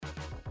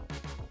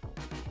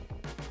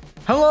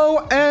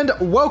Hello and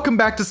welcome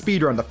back to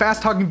Speedrun, the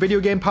fast-talking video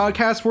game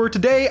podcast where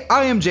today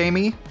I am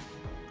Jamie.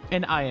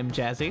 And I am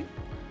Jazzy.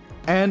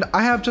 And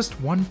I have just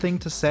one thing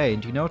to say.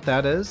 Do you know what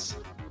that is?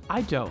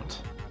 I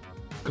don't.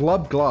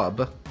 Glub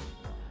glub.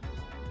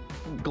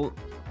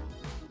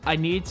 I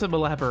need some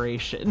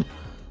elaboration.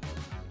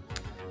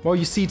 Well,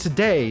 you see,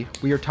 today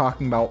we are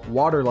talking about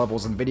water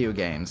levels in video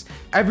games.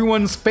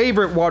 Everyone's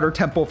favorite water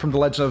temple from The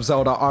Legend of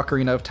Zelda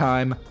Ocarina of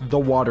Time, the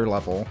water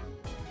level.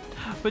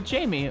 But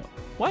Jamie,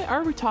 why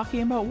are we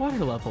talking about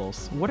water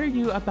levels? What are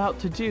you about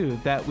to do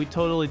that we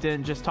totally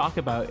didn't just talk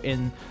about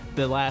in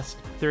the last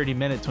 30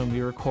 minutes when we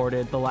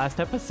recorded the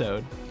last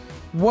episode?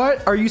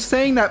 What? Are you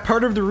saying that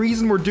part of the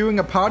reason we're doing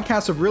a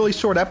podcast of really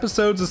short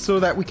episodes is so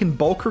that we can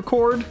bulk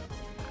record?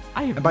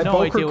 I have And by no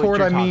bulk idea record, what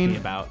you're I mean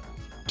talking about.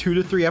 2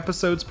 to 3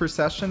 episodes per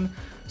session.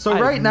 So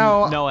I right have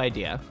now, no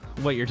idea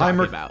what you're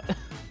talking about.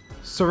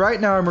 So right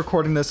now I'm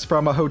recording this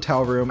from a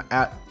hotel room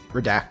at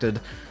Redacted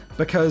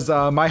because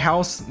my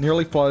house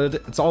nearly flooded.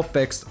 It's all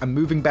fixed. I'm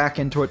moving back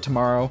into it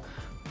tomorrow.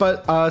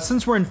 But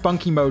since we're in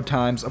funky mode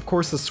times, of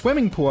course the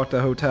swimming pool at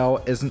the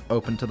hotel isn't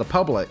open to the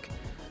public.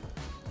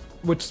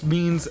 Which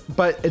means,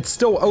 but it's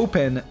still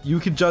open. You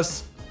could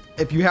just,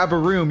 if you have a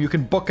room, you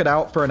can book it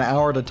out for an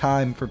hour at a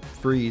time for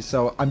free.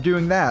 So I'm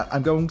doing that.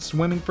 I'm going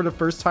swimming for the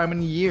first time in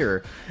a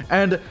year.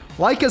 And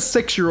like a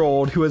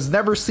 6-year-old who has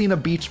never seen a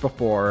beach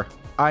before,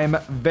 I'm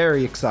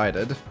very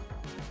excited.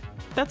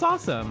 That's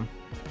awesome.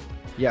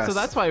 Yes. So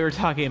that's why we're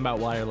talking about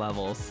water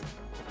levels.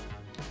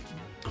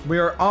 We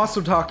are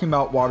also talking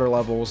about water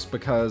levels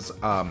because,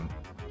 I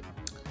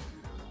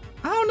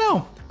don't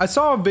know. I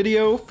saw a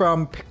video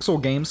from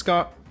Pixel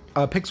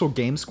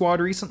Game Squad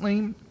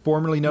recently,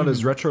 formerly known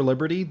as Retro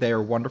Liberty. They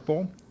are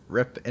wonderful.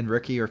 Rip and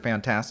Ricky are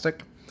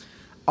fantastic.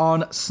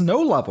 On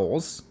snow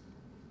levels.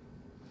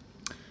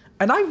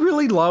 And I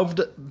really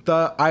loved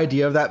the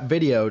idea of that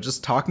video,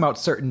 just talking about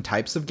certain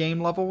types of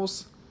game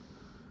levels.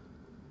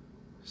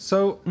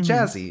 So,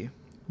 Jazzy,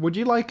 would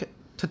you like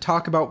to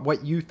talk about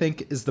what you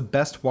think is the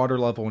best water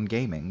level in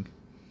gaming?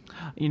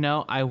 You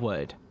know, I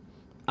would.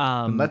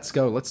 Let's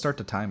go. Let's start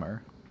the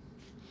timer.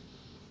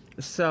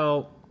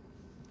 So,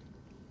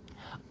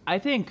 I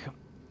think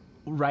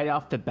right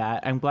off the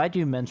bat, I'm glad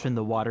you mentioned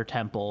the water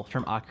temple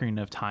from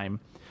Ocarina of Time,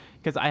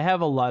 because I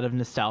have a lot of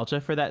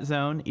nostalgia for that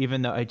zone,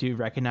 even though I do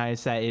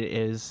recognize that it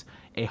is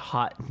a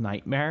hot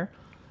nightmare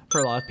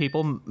for a lot of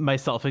people,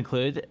 myself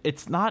included.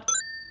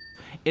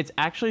 It's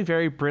actually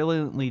very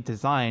brilliantly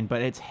designed,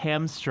 but it's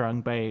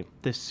hamstrung by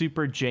the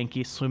super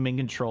janky swimming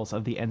controls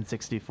of the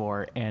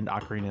N64 and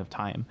Ocarina of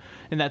Time.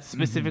 And that's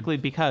specifically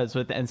because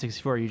with the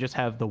N64, you just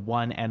have the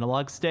one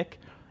analog stick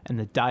and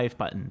the dive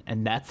button,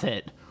 and that's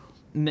it.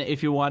 And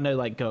if you want to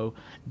like go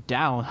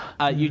down,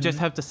 you just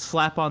have to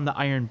slap on the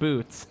iron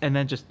boots and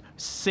then just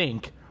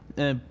sink.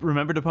 And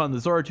remember to put on the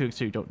Zoratrix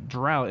so you don't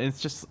drown. And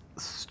it's just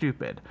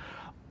stupid.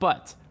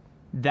 But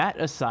that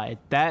aside,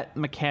 that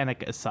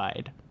mechanic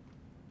aside,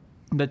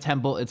 the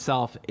temple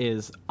itself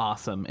is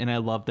awesome, and I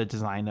love the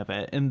design of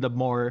it. And the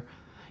more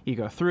you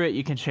go through it,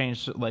 you can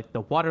change like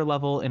the water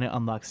level, and it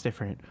unlocks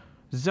different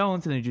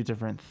zones, and they do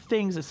different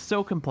things. It's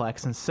so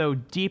complex and so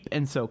deep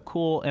and so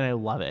cool, and I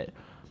love it.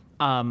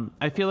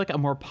 I feel like a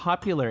more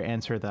popular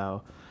answer,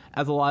 though,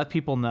 as a lot of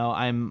people know,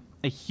 I'm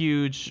a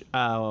huge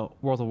World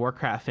of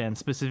Warcraft fan,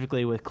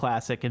 specifically with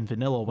Classic and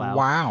Vanilla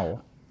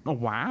WoW.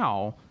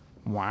 Wow.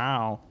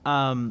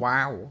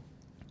 Wow.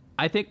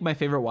 I think my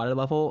favorite water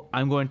level,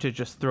 I'm going to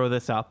just throw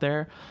this out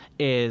there,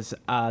 is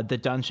the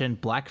dungeon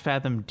Black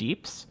Fathom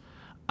Deeps,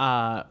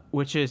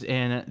 which is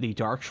in the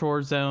Dark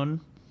Shore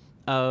zone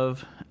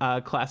of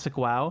Classic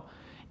WoW.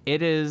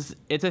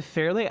 It's a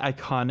fairly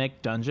iconic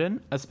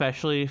dungeon,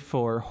 especially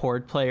for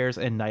Horde players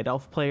and Night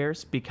Elf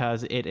players,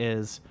 because it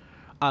is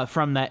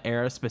from that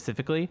era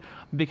specifically,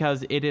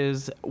 because it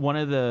is one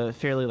of the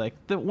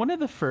one of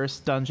the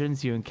first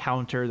dungeons you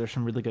encounter. There's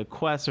some really good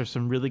quests, there's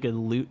some really good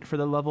loot for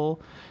the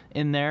level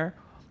in there.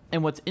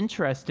 And what's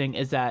interesting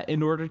is that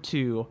in order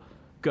to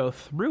go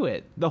through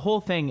it, the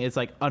whole thing is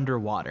like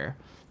underwater.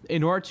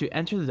 In order to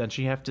enter the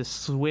dungeon, you have to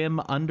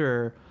swim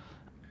under,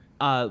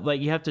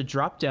 you have to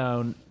drop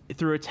down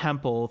through a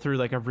temple, through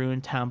like a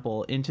ruined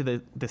temple,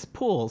 into this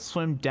pool,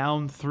 swim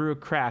down through a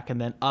crack, and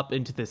then up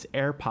into this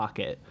air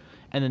pocket.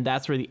 And then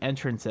that's where the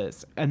entrance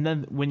is. And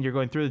then when you're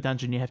going through the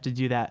dungeon, you have to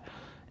do that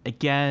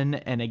again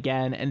and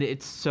again. And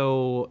it's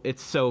so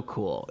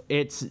cool.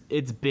 It's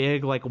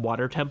big, like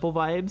water temple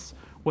vibes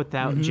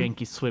without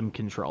janky swim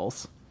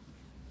controls.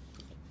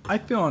 I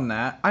feel on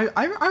that.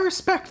 I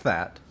respect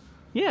that.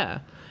 Yeah.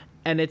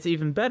 And it's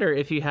even better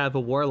if you have a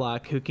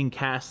warlock who can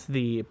cast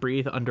the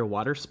breathe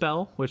underwater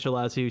spell, which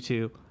allows you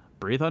to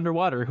breathe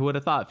underwater, who would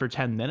have thought, for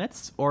 10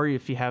 minutes? Or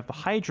if you have the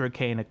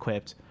Hydrocane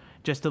equipped,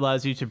 just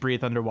allows you to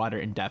breathe underwater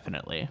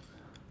indefinitely.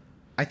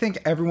 I think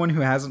everyone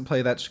who hasn't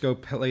played that should go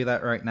play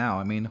that right now.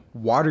 I mean,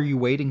 what are you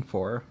waiting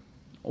for?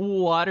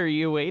 What are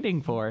you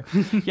waiting for?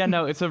 Yeah,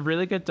 no, it's a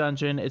really good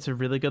dungeon. It's a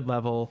really good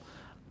level.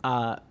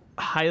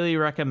 Highly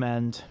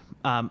recommend.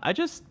 I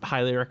just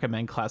highly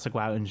recommend Classic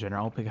WoW in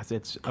general because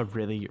it's a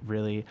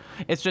really,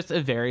 it's just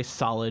a very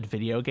solid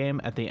video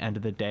game at the end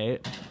of the day,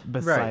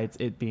 besides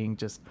it being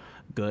just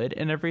good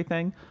and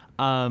everything.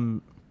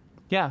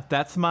 Yeah,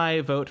 that's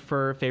my vote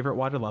for favorite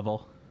water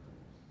level.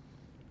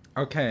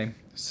 Okay,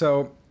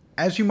 so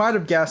as you might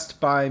have guessed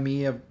by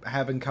me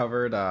having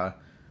covered a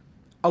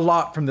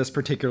lot from this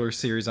particular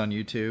series on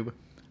YouTube,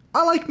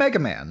 I like Mega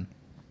Man.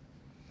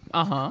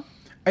 Uh-huh.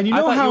 And you I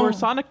know thought how you were a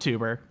Sonic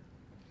tuber.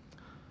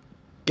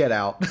 Get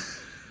out.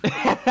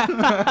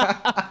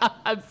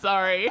 I'm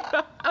sorry.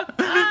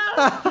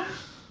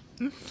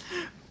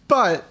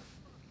 But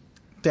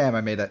damn,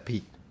 I made that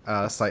peak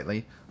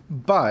slightly.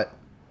 But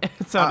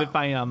It sounded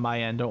fine on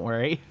my end, don't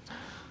worry.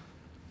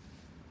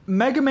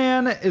 Mega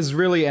Man is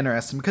really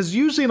interesting because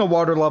usually in a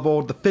water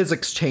level the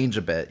physics change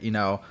a bit, you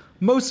know.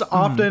 Most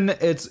often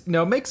it's, you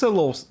know, makes it a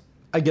little,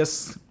 I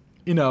guess,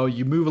 you know,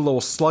 you move a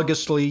little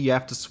sluggishly, you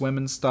have to swim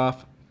and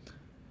stuff.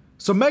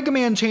 So Mega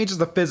Man changes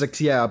the physics,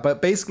 yeah,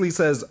 but basically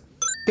says F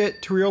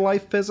it to real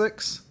life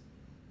physics.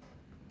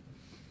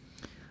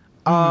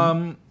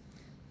 Because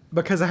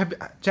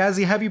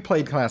Jazzy, have you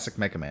played classic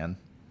Mega Man?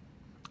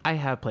 I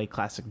have played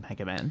classic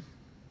Mega Man.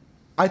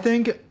 I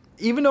think,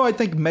 even though I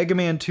think Mega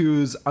Man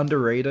 2 is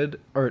underrated,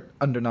 or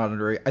not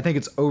underrated, I think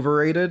it's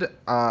overrated.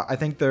 I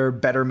think there are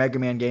better Mega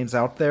Man games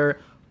out there.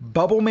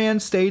 Bubble Man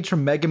stage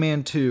from Mega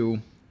Man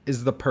 2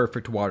 is the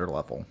perfect water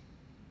level.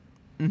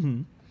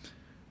 Mm-hmm.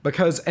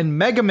 Because in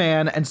Mega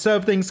Man, instead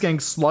of things getting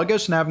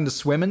sluggish and having to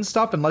swim and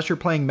stuff, unless you're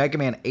playing Mega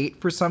Man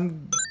 8 for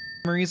some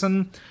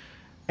reason,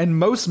 in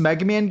most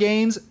Mega Man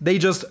games, they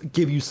just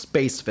give you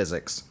space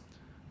physics.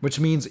 Which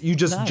means you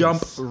just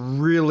jump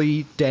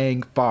really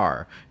dang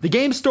far. The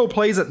game still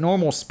plays at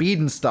normal speed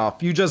and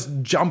stuff. You just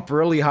jump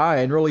really high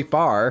and really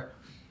far.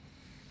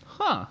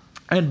 Huh.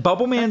 And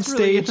Bubble Man That's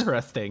really stage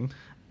interesting.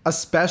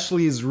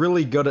 especially is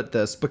really good at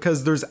this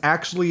because there's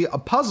actually a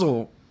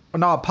puzzle.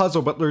 Not a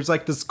puzzle, but there's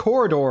like this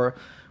corridor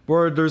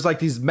where there's like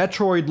these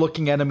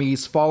Metroid-looking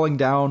enemies falling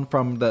down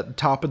from the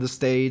top of the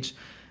stage.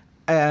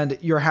 And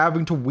you're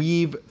having to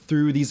weave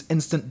through these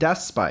instant death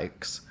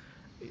spikes.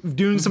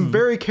 Doing some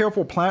very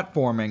careful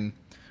platforming.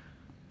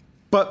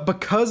 But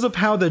because of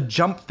how the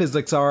jump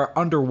physics are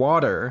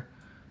underwater,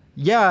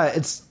 yeah,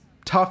 it's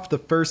tough the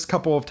first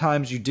couple of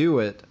times you do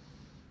it.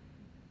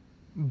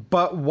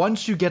 But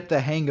once you get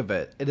the hang of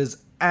it, it is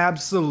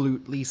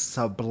absolutely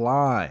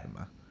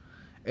sublime.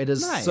 It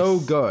is so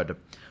good.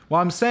 What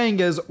I'm saying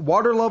is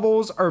water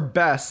levels are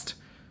best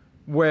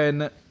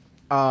when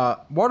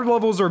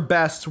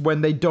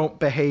they don't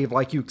behave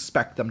like you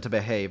expect them to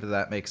behave, if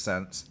that makes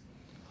sense.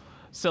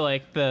 So,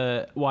 like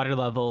the water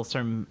levels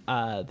from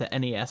the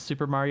NES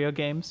Super Mario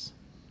games?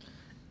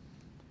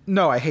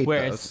 No, I hate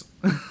those.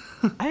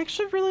 I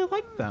actually really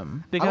like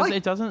them because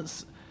it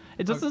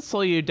doesn't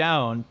slow you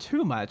down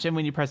too much, and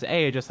when you press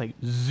A, it just like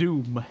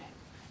zoom.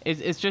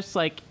 It's just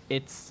like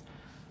it's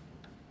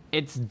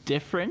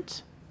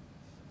different,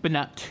 but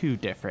not too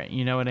different.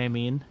 You know what I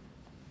mean?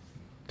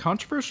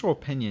 Controversial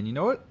opinion. You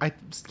know what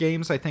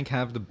games I think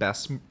have the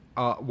best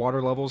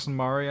water levels in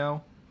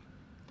Mario?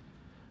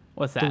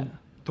 What's that?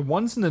 The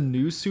ones in the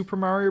new Super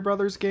Mario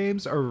Brothers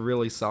games are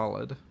really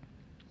solid.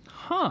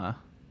 Huh.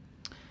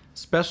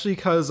 Especially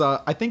because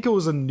I think it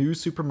was a new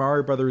Super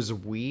Mario Brothers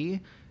Wii.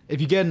 If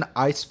you get an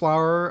ice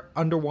flower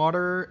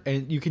underwater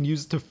and you can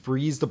use it to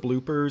freeze the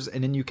bloopers,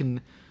 and then you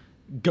can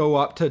go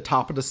up to the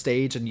top of the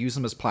stage and use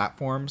them as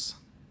platforms.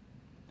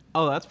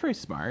 Oh, that's pretty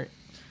smart.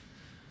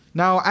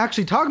 Now,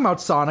 actually, talking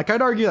about Sonic,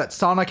 I'd argue that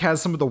Sonic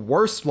has some of the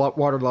worst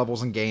water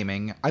levels in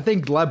gaming. I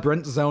think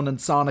Labyrinth Zone in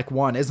Sonic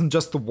 1 isn't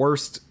just the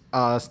worst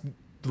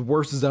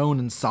zone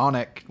in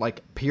Sonic,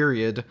 like,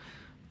 period,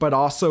 but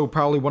also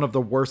probably one of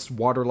the worst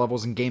water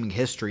levels in gaming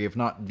history, if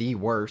not the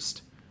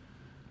worst.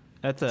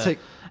 That's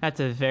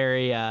a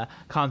very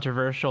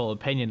controversial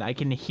opinion. I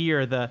can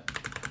hear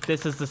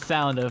this is the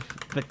sound of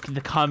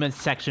the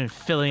comments section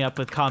filling up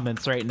with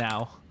comments right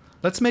now.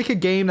 Let's make a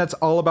game that's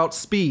all about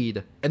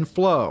speed and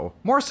flow.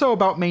 More so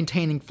about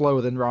maintaining flow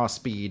than raw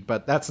speed,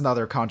 but that's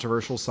another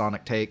controversial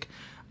Sonic take.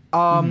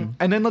 And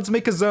then let's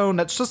make a zone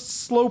that's just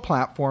slow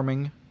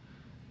platforming.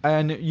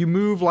 And you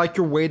move like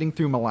you're wading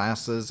through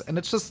molasses, and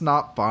it's just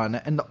not fun.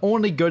 And the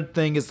only good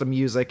thing is the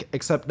music,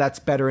 except that's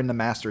better in the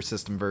Master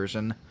System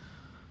version.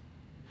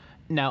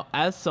 Now,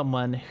 as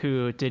someone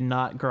who did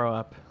not grow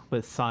up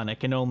with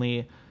Sonic and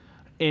only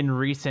in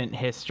recent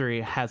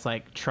history has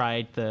like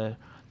tried the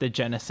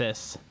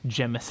Genesis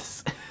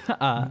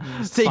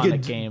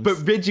Sonic games.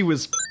 But Reggie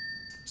was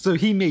so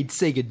he made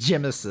Sega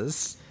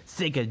Genesis.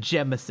 Sega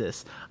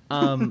Genesis.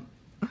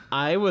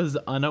 I was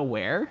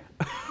unaware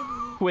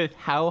with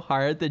how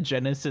hard the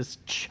Genesis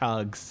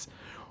chugs,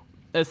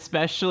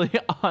 especially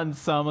on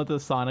some of the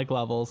Sonic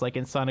levels, like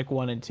in Sonic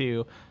 1 and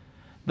 2.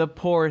 The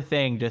poor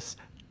thing just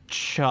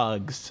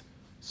chugs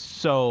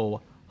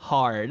so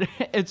hard.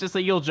 It's just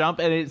like you'll jump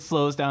and it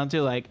slows down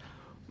to like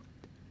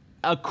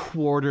a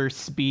quarter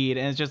speed,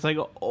 and it's just like,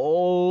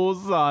 oh,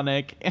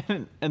 Sonic,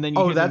 and then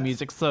you hear the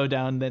music slow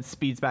down, and then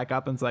speeds back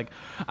up, and it's like,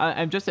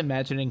 I'm just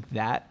imagining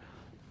that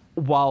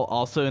while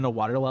also in a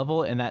water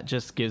level, and that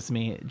just gives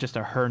me just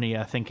a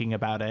hernia thinking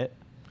about it.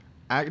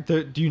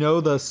 Do you know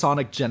the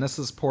Sonic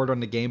Genesis port on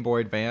the Game Boy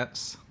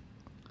Advance?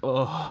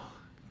 Oh,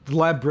 The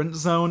Labyrinth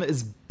Zone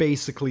is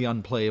basically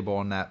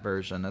unplayable in that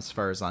version, as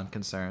far as I'm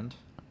concerned.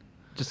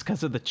 just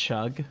because of the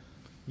chug.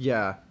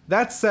 Yeah.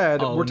 That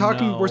said, Oh, we're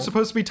no.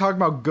 supposed to be talking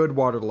about good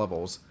water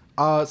levels.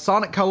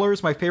 Sonic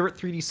Colors, my favorite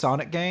 3D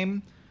Sonic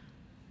game.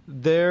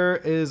 There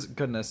is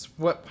goodness,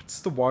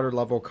 what's the water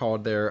level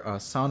called there?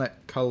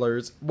 Sonic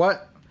Colors.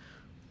 What?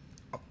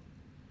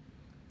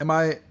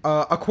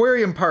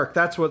 Aquarium Park,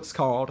 that's what it's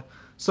called.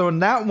 So in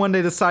that one,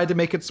 they decide to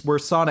make it where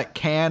Sonic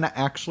can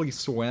actually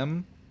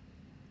swim.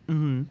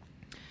 Mm-hmm.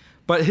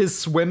 But his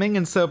swimming,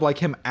 instead of like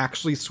him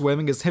actually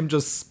swimming, is him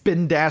just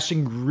spin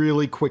dashing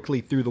really quickly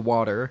through the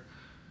water.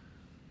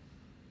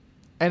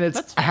 And it's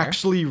That's fair.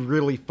 actually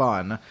really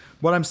fun.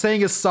 What I'm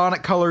saying is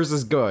Sonic Colors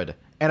is good.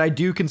 And I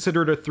do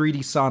consider it a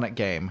 3D Sonic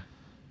game.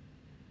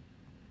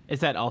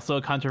 Is that also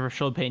a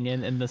controversial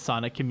opinion in the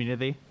Sonic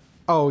community?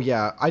 Oh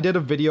yeah, I did a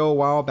video a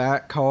while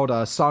back called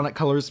Sonic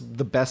Colors,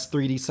 the best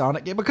 3D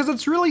Sonic game, because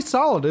it's really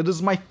solid. It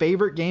is my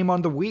favorite game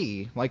on the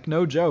Wii. Like,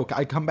 no joke.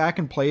 I come back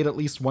and play it at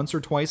least once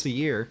or twice a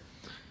year.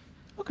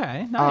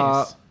 Okay,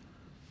 nice.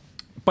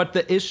 But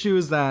the issue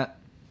is that,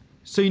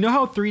 so you know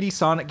how 3D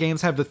Sonic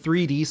games have the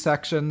 3D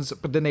sections,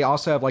 but then they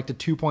also have like the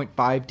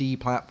 2.5D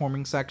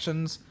platforming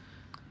sections?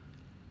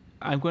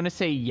 I'm going to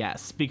say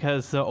yes,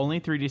 because the only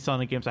 3D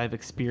Sonic games I've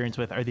experience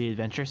with are the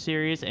Adventure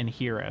series and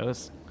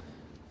Heroes.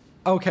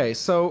 Okay,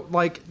 so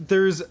like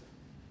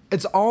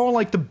it's all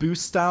like the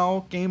boost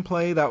style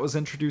gameplay that was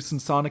introduced in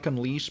Sonic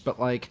Unleashed, but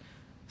like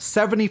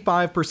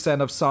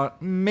 75% of Sonic,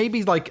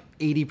 maybe like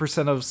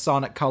 80% of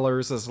Sonic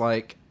Colors is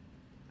like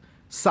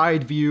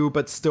side view,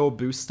 but still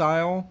boost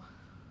style.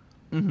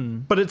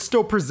 Mm-hmm. But it's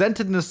still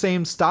presented in the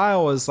same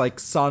style as like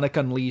Sonic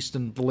Unleashed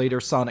and the later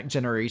Sonic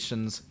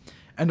generations.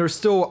 And there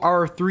still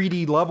are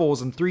 3D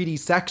levels and 3D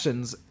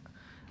sections.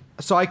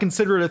 So I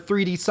consider it a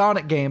 3D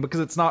Sonic game because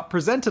it's not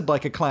presented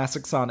like a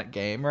classic Sonic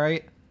game,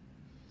 right?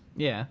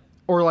 Yeah.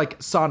 Or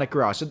like Sonic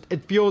Rush.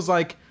 It feels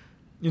like,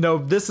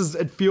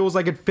 it feels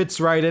like it fits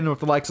right in with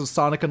the likes of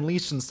Sonic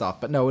Unleashed and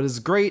stuff. But no, it is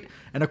great.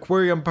 And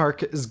Aquarium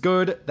Park is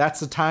good.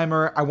 That's the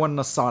timer. I went on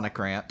a Sonic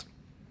rant.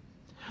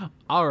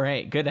 All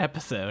right, good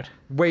episode.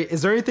 Wait,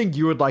 is there anything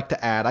you would like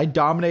to add? I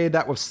dominated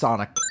that with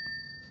Sonic.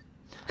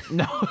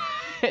 No,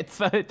 it's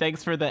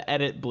thanks for the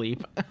edit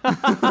bleep.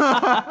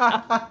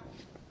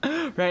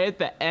 Right at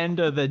the end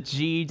of the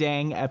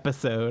G-dang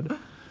episode.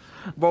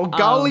 Well,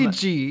 golly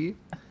gee.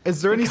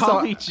 Is there any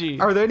Golly gee.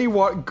 Are there any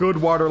good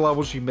water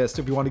levels you missed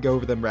if you want to go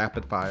over them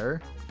rapid fire?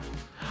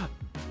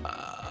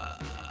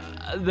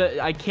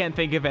 I can't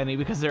think of any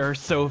because there are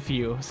so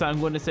few. So I'm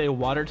going to say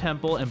Water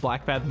Temple and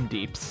Black Fathom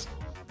Deeps.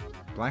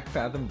 Black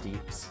Fathom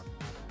Deeps.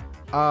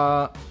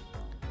 Yeah,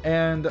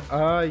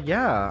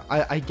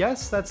 I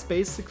guess that's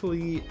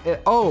basically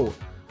it. Oh,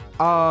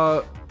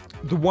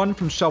 the one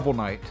from Shovel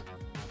Knight.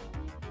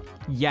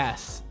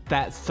 Yes,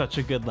 that's such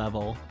a good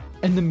level.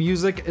 And the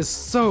music is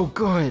so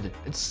good.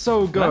 It's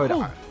so good. That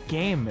whole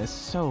game is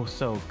so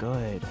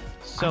good.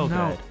 So I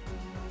know. good.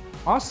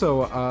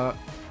 Also,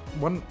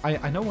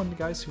 I know one of the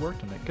guys who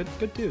worked on it.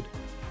 Good dude.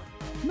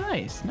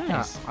 Nice.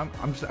 Yeah,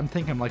 I'm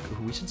thinking like,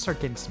 ooh, we should start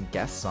getting some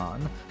guests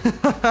on.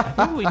 I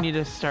think we need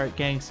to start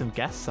getting some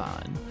guests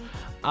on.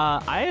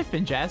 I have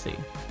been Jazzy.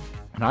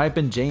 And I've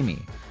been Jamie.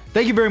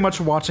 Thank you very much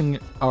for watching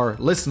or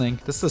listening.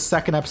 This is the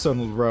second episode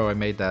in a row I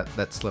made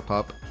that slip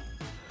up.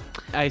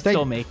 I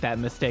still make that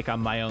mistake on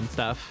my own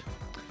stuff.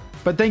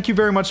 But thank you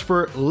very much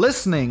for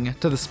listening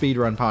to the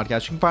Speedrun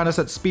Podcast. You can find us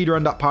at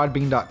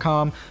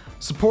speedrun.podbean.com.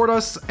 Support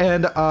us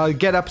and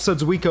get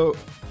episodes a week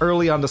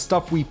early on the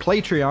Stuff We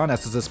Playtreon,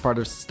 as is this part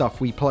of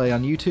Stuff We Play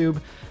on YouTube,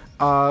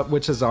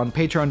 which is on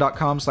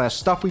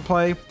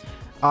patreon.com/stuffweplay.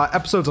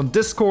 Episodes on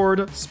Discord,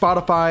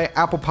 Spotify,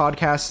 Apple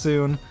Podcasts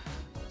soon.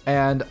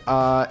 And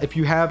if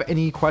you have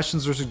any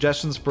questions or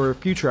suggestions for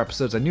future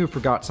episodes, I knew I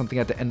forgot something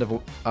at the end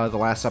of the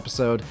last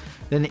episode,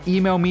 then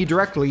email me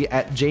directly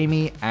at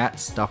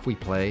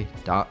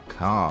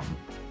jamie@stuffweplay.com.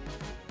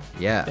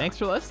 Yeah. Thanks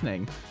for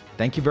listening.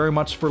 Thank you very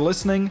much for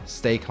listening.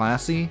 Stay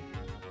classy,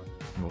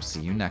 and we'll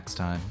see you next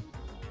time.